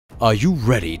Are you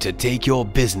ready to take your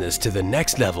business to the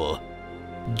next level?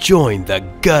 Join the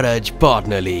Garaj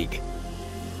Partner League.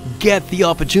 Get the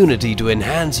opportunity to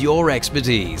enhance your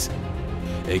expertise,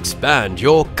 expand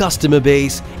your customer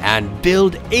base and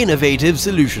build innovative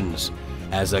solutions.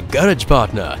 As a Garaj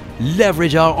partner,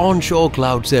 leverage our onshore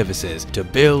cloud services to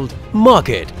build,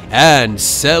 market and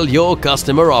sell your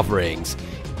customer offerings.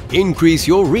 Increase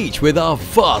your reach with our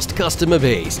vast customer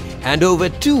base and over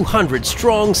 200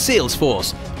 strong sales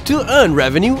force to earn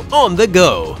revenue on the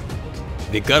go.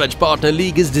 The Garaj Partner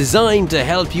League is designed to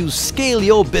help you scale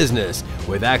your business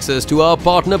with access to our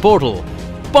partner portal,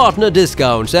 partner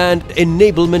discounts and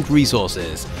enablement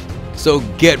resources. So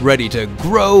get ready to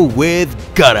grow with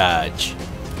Garaj.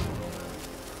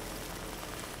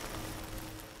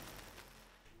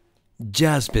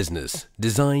 Jazz Business,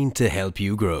 designed to help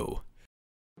you grow.